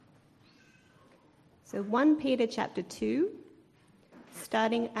So 1 Peter chapter 2,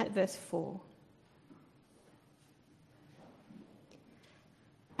 starting at verse 4.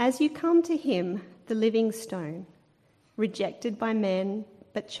 As you come to him, the living stone, rejected by men,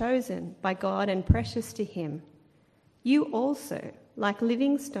 but chosen by God and precious to him, you also, like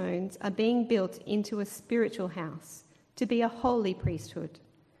living stones, are being built into a spiritual house to be a holy priesthood,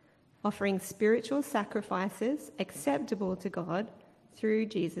 offering spiritual sacrifices acceptable to God through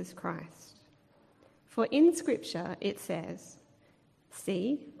Jesus Christ. For in Scripture it says,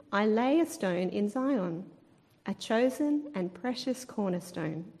 "See, I lay a stone in Zion, a chosen and precious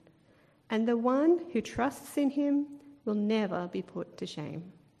cornerstone, and the one who trusts in him will never be put to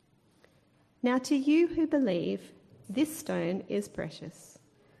shame." Now to you who believe, this stone is precious.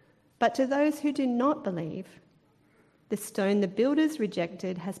 But to those who do not believe, the stone the builders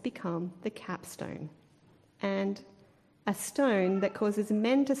rejected has become the capstone, and a stone that causes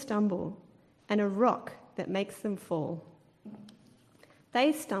men to stumble, and a rock that makes them fall.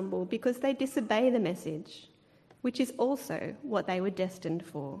 They stumble because they disobey the message, which is also what they were destined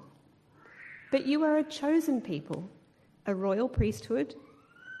for. But you are a chosen people, a royal priesthood,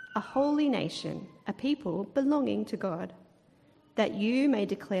 a holy nation, a people belonging to God, that you may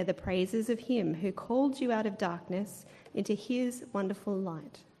declare the praises of him who called you out of darkness into his wonderful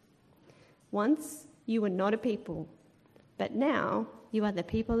light. Once you were not a people, but now you are the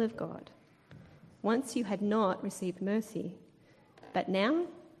people of God. Once you had not received mercy, but now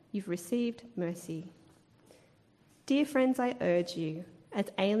you've received mercy. Dear friends, I urge you,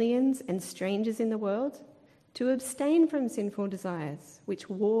 as aliens and strangers in the world, to abstain from sinful desires which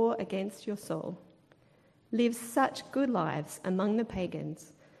war against your soul. Live such good lives among the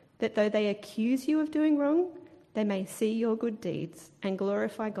pagans that though they accuse you of doing wrong, they may see your good deeds and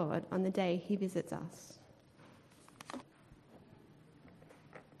glorify God on the day he visits us.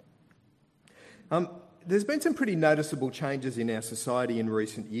 There's been some pretty noticeable changes in our society in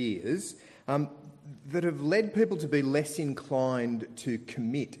recent years that have led people to be less inclined to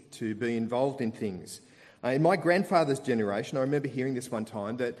commit, to be involved in things. In my grandfather's generation, I remember hearing this one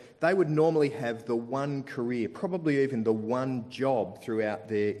time, that they would normally have the one career, probably even the one job throughout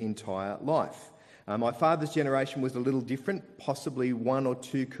their entire life. My father's generation was a little different, possibly one or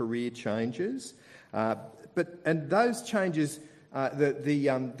two career changes. And those changes,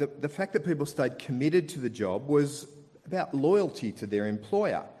 the fact that people stayed committed to the job was about loyalty to their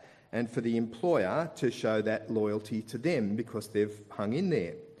employer, and for the employer to show that loyalty to them because they've hung in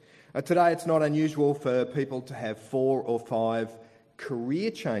there. Today, it's not unusual for people to have 4 or 5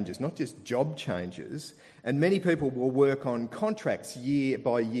 career changes, not just job changes, and many people will work on contracts,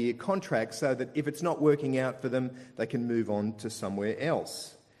 year-by-year contracts, so that if it's not working out for them, they can move on to somewhere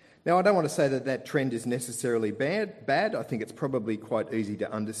else. Now, I don't want to say that that trend is necessarily bad. I think it's probably quite easy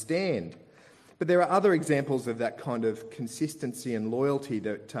to understand. But there are other examples of that kind of consistency and loyalty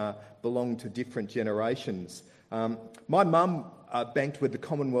that belong to different generations. My mum banked with the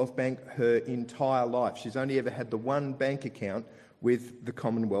Commonwealth Bank her entire life. She's only ever had the one bank account with the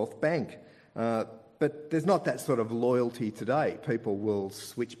Commonwealth Bank. But there's not that sort of loyalty today. People will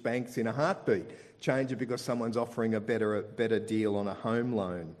switch banks in a heartbeat, change it because someone's offering a better deal on a home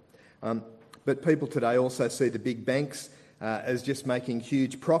loan. But people today also see the big banks as just making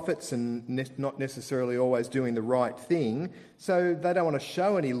huge profits and not necessarily always doing the right thing, so they don't want to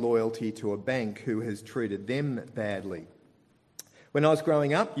show any loyalty to a bank who has treated them badly. When I was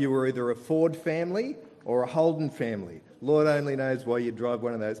growing up, you were either a Ford family or a Holden family. Lord only knows why you drive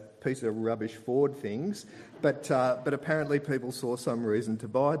one of those piece of rubbish Ford things, but apparently people saw some reason to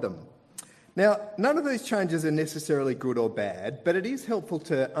buy them. Now, none of these changes are necessarily good or bad, but it is helpful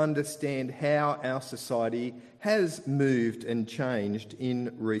to understand how our society has moved and changed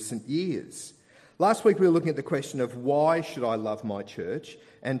in recent years. Last week we were looking at the question of why should I love my church,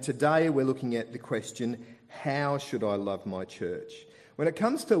 and today we're looking at the question, how should I love my church? When it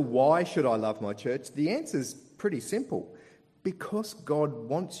comes to why should I love my church, the answer is pretty simple. Because God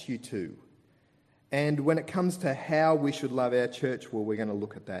wants you to. And when it comes to how we should love our church, well, we're going to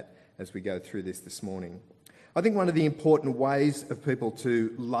look at that as we go through this morning. I think one of the important ways of people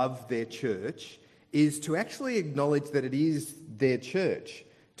to love their church is to actually acknowledge that it is their church,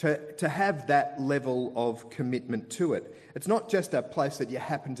 to have that level of commitment to it. It's not just a place that you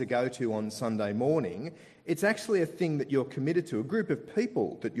happen to go to on Sunday morning. It's actually a thing that you're committed to, a group of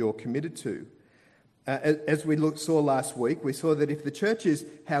people that you're committed to. As we saw last week, we saw that if the church is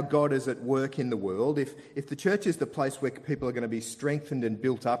how God is at work in the world, if the church is the place where people are going to be strengthened and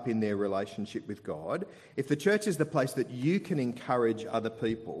built up in their relationship with God, if the church is the place that you can encourage other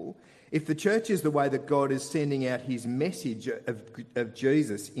people, if the church is the way that God is sending out his message of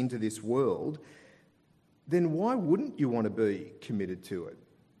Jesus into this world, then why wouldn't you want to be committed to it?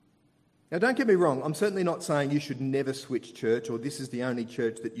 Now, don't get me wrong, I'm certainly not saying you should never switch church or this is the only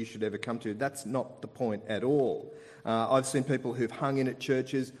church that you should ever come to. That's not the point at all. I've seen people who've hung in at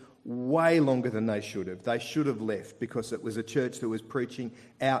churches way longer than they should have. They should have left because it was a church that was preaching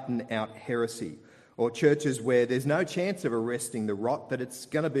out and out heresy, or churches where there's no chance of arresting the rot, that it's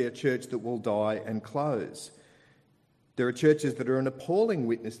going to be a church that will die and close. There are churches that are an appalling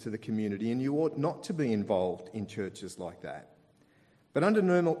witness to the community, and you ought not to be involved in churches like that. But under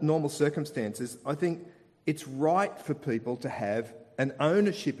normal circumstances, I think it's right for people to have an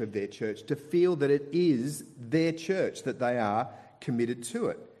ownership of their church, to feel that it is their church, that they are committed to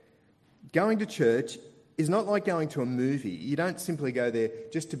it. Going to church is not like going to a movie. You don't simply go there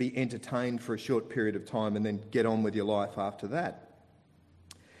just to be entertained for a short period of time and then get on with your life after that.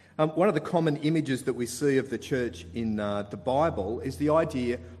 One of the common images that we see of the church in the Bible is the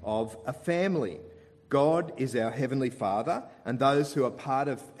idea of a family. God is our Heavenly Father, and those who are part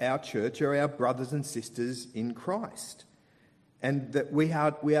of our church are our brothers and sisters in Christ. And that we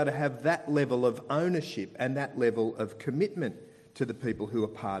are to have that level of ownership and that level of commitment to the people who are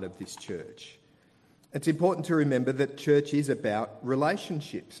part of this church. It's important to remember that church is about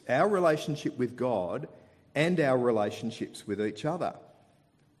relationships, our relationship with God and our relationships with each other.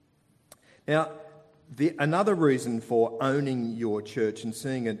 Now, another reason for owning your church and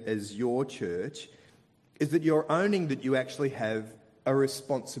seeing it as your church is that you're owning that you actually have a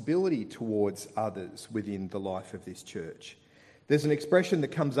responsibility towards others within the life of this church. There's an expression that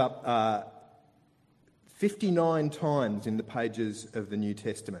comes up 59 times in the pages of the New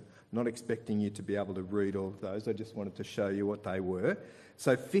Testament. I'm not expecting you to be able to read all of those. I just wanted to show you what they were.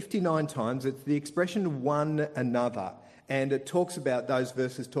 So 59 times, it's the expression one another. And it talks about, those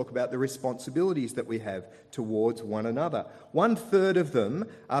verses talk about the responsibilities that we have towards one another. 1/3 of them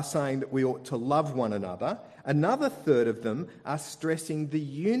are saying that we ought to love one another. Another third of them are stressing the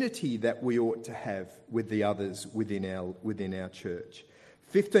unity that we ought to have with the others within our church.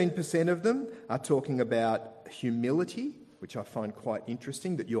 15% of them are talking about humility, which I find quite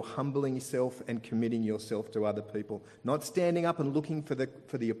interesting, that you're humbling yourself and committing yourself to other people, not standing up and looking for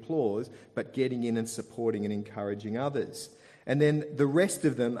the applause, but getting in and supporting and encouraging others. And then the rest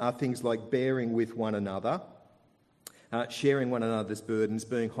of them are things like bearing with one another, sharing one another's burdens,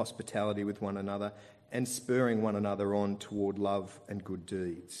 being hospitality with one another, and spurring one another on toward love and good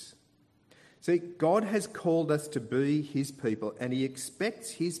deeds. See, God has called us to be his people, and he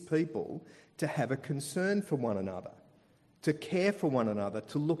expects his people to have a concern for one another, to care for one another,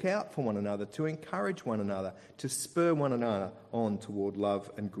 to look out for one another, to encourage one another, to spur one another on toward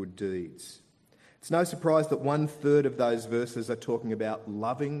love and good deeds. It's no surprise that 1/3 of those verses are talking about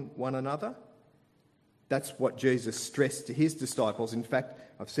loving one another. That's what Jesus stressed to his disciples. In fact,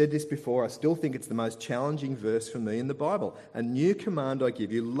 I've said this before, I still think it's the most challenging verse for me in the Bible. A new command I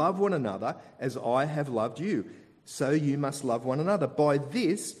give you, love one another as I have loved you. So you must love one another. By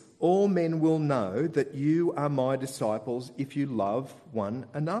this, all men will know that you are my disciples if you love one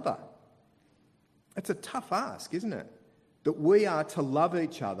another. It's a tough ask, isn't it? That we are to love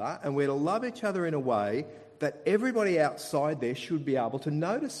each other, and we're to love each other in a way that everybody outside there should be able to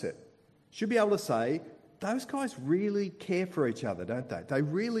notice it. Should be able to say, those guys really care for each other, don't they? They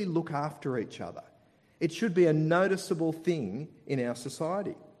really look after each other. It should be a noticeable thing in our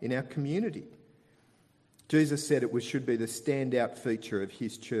society, in our community. Jesus said it should be the standout feature of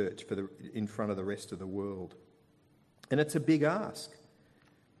his church in front of the rest of the world. And it's a big ask.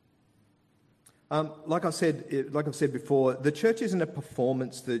 Like I've said before, the church isn't a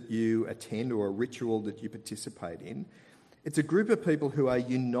performance that you attend or a ritual that you participate in. It's a group of people who are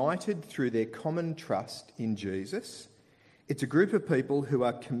united through their common trust in Jesus. It's a group of people who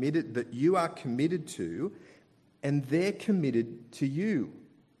are committed, that you are committed to, and they're committed to you.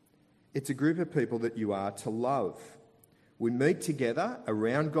 It's a group of people that you are to love. We meet together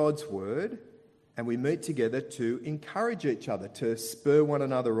around God's word, and we meet together to encourage each other, to spur one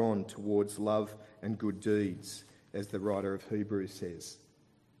another on towards love and good deeds, as the writer of Hebrews says.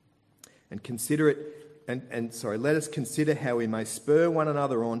 Let us consider how we may spur one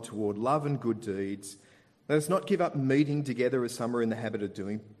another on toward love and good deeds. Let us not give up meeting together as some are in the habit of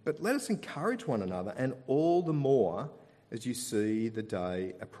doing, but let us encourage one another, and all the more as you see the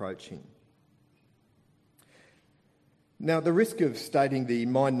day approaching. Now, at the risk of stating the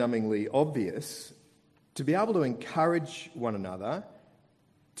mind-numbingly obvious, to be able to encourage one another,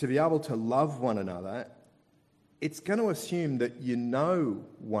 to be able to love one another, it's going to assume that you know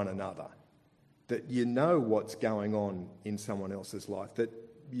one another, that you know what's going on in someone else's life, that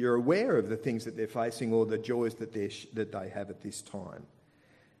you're aware of the things that they're facing or the joys that they have at this time.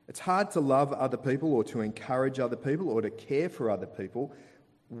 It's hard to love other people or to encourage other people or to care for other people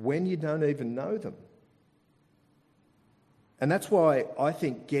when you don't even know them. And that's why I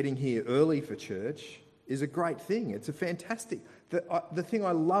think getting here early for church is a great thing. It's a fantastic... The thing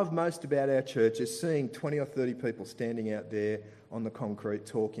I love most about our church is seeing 20 or 30 people standing out there on the concrete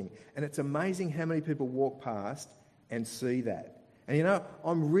talking. And it's amazing how many people walk past and see that. And you know,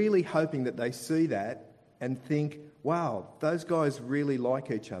 I'm really hoping that they see that and think, wow, those guys really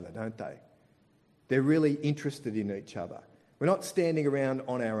like each other, don't they? They're really interested in each other. We're not standing around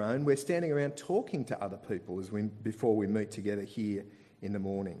on our own, we're standing around talking to other people before we meet together here in the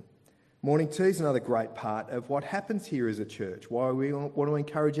morning. Morning tea is another great part of what happens here as a church, why we want to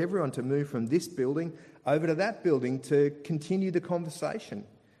encourage everyone to move from this building over to that building to continue the conversation,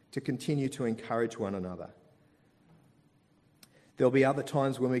 to continue to encourage one another. There'll be other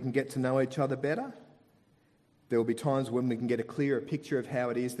times when we can get to know each other better. There will be times when we can get a clearer picture of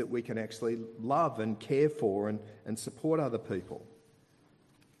how it is that we can actually love and care for and support other people.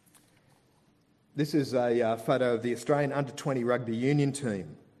 This is a photo of the Australian under-20 rugby union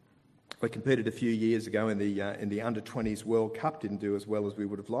team. We competed a few years ago in the under-20s World Cup. Didn't do as well as we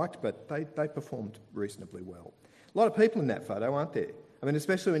would have liked, but they performed reasonably well. A lot of people in that photo, aren't there? I mean,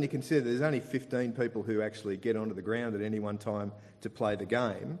 especially when you consider there's only 15 people who actually get onto the ground at any one time to play the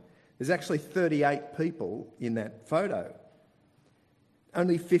game. There's actually 38 people in that photo.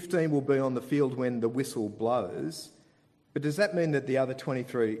 Only 15 will be on the field when the whistle blows. But does that mean that the other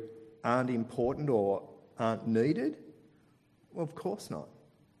 23 aren't important or aren't needed? Well, of course not.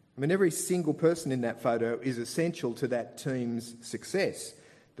 I mean, every single person in that photo is essential to that team's success.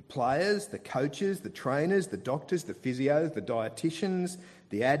 The players, the coaches, the trainers, the doctors, the physios, the dietitians,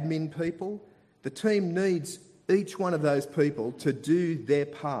 the admin people. The team needs each one of those people to do their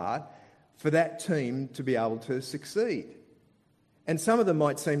part for that team to be able to succeed. And some of them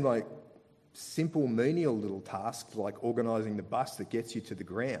might seem like simple, menial little tasks, like organising the bus that gets you to the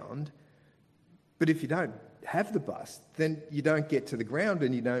ground. But if you don't have the bus, then you don't get to the ground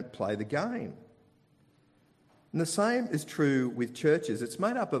and you don't play the game. And the same is true with churches. It's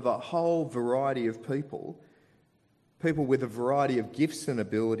made up of a whole variety of people with a variety of gifts and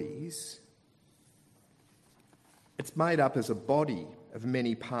abilities. It's made up as a body of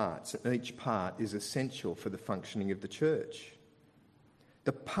many parts, and each part is essential for the functioning of the church.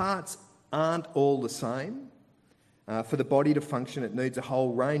 The parts aren't all the same. For the body to function, it needs a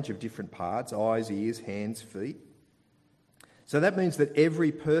whole range of different parts: eyes, ears, hands, feet. So that means that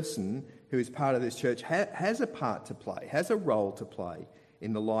every person who is part of this church has a part to play, has a role to play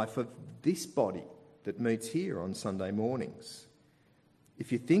in the life of this body that meets here on Sunday mornings.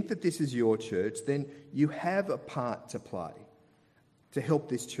 If you think that this is your church, then you have a part to play to help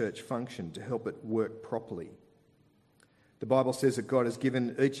this church function, to help it work properly. The Bible says that God has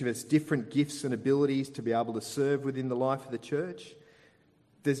given each of us different gifts and abilities to be able to serve within the life of the church.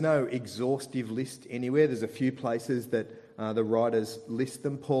 There's no exhaustive list anywhere. There's a few places that the writers list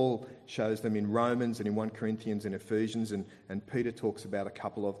them. Paul shows them in Romans and in 1 Corinthians and Ephesians, and Peter talks about a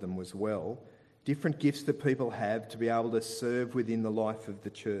couple of them as well. Different gifts that people have to be able to serve within the life of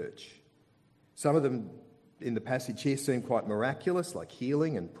the church. Some of them in the passage here seem quite miraculous, like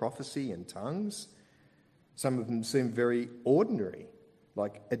healing and prophecy and tongues. Some of them seem very ordinary,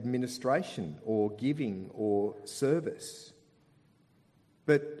 like administration or giving or service.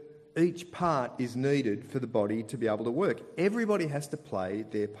 But each part is needed for the body to be able to work. Everybody has to play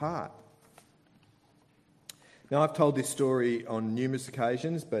their part. Now, I've told this story on numerous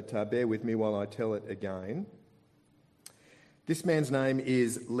occasions, but bear with me while I tell it again. This man's name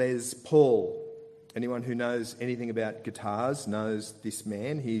is Les Paul. Anyone who knows anything about guitars knows this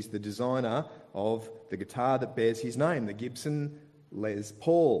man. He's the designer of the guitar that bears his name, the Gibson Les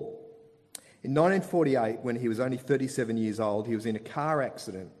Paul. In 1948, when he was only 37 years old, he was in a car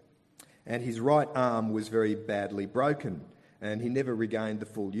accident and his right arm was very badly broken and he never regained the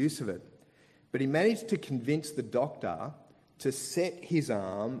full use of it. But he managed to convince the doctor to set his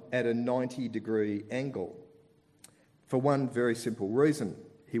arm at a 90-degree angle for one very simple reason.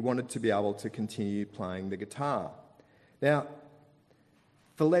 He wanted to be able to continue playing the guitar. Now,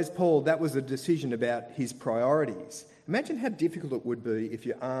 for Les Paul, that was a decision about his priorities. Imagine how difficult it would be if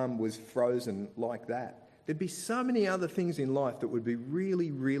your arm was frozen like that. There'd be so many other things in life that would be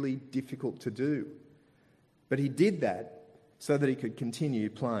really, really difficult to do. But he did that so that he could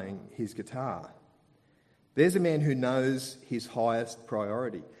continue playing his guitar. There's a man who knows his highest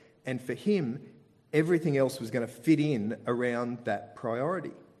priority. And for him, everything else was going to fit in around that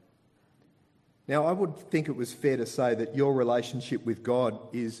priority. Now, I would think it was fair to say that your relationship with God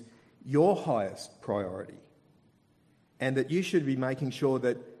is your highest priority, and that you should be making sure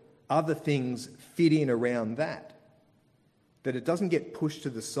that other things fit in around that. That it doesn't get pushed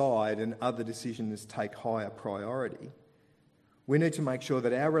to the side and other decisions take higher priority. We need to make sure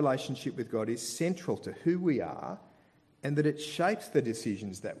that our relationship with God is central to who we are and that it shapes the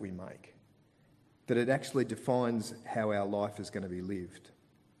decisions that we make, that it actually defines how our life is going to be lived.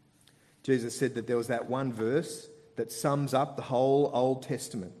 Jesus said that there was that one verse that sums up the whole Old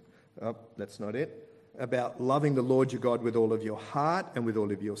Testament. Oh, that's not it. About loving the Lord your God with all of your heart and with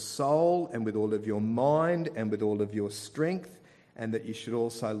all of your soul and with all of your mind and with all of your strength, and that you should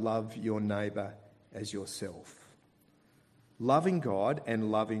also love your neighbour as yourself. Loving God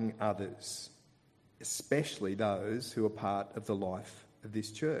and loving others, especially those who are part of the life of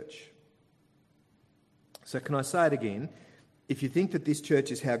this church. So can I say it again? If you think that this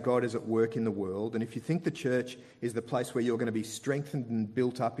church is how God is at work in the world, and if you think the church is the place where you're going to be strengthened and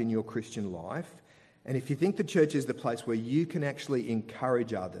built up in your Christian life, and if you think the church is the place where you can actually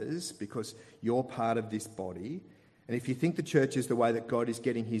encourage others because you're part of this body, and if you think the church is the way that God is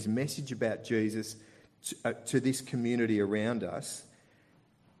getting his message about Jesus to this community around us,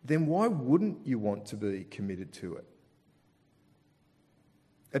 then why wouldn't you want to be committed to it?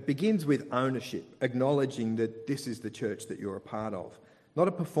 It begins with ownership, acknowledging that this is the church that you're a part of. Not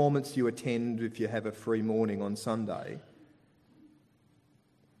a performance you attend if you have a free morning on Sunday.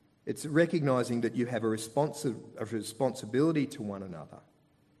 It's recognising that you have a responsibility to one another,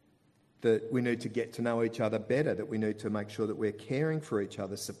 that we need to get to know each other better, that we need to make sure that we're caring for each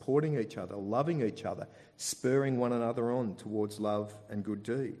other, supporting each other, loving each other, spurring one another on towards love and good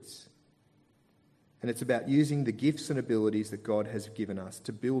deeds. And it's about using the gifts and abilities that God has given us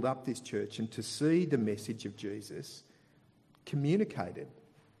to build up this church and to see the message of Jesus communicated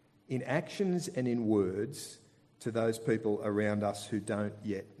in actions and in words to those people around us who don't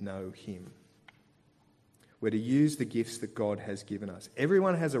yet know him. We're to use the gifts that God has given us.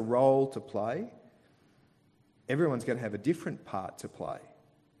 Everyone has a role to play. Everyone's going to have a different part to play.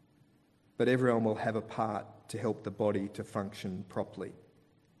 But everyone will have a part to help the body to function properly.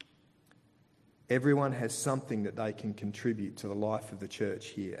 Everyone has something that they can contribute to the life of the church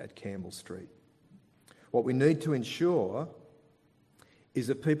here at Campbell Street. What we need to ensure is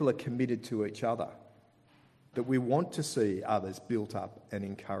that people are committed to each other, that we want to see others built up and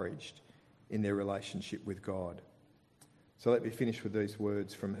encouraged in their relationship with God. So let me finish with these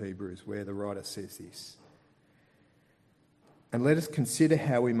words from Hebrews, where the writer says this. And let us consider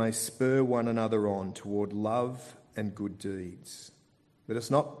how we may spur one another on toward love and good deeds. Let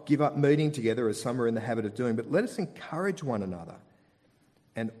us not give up meeting together as some are in the habit of doing, but let us encourage one another,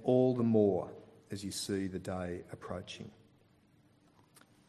 and all the more as you see the day approaching.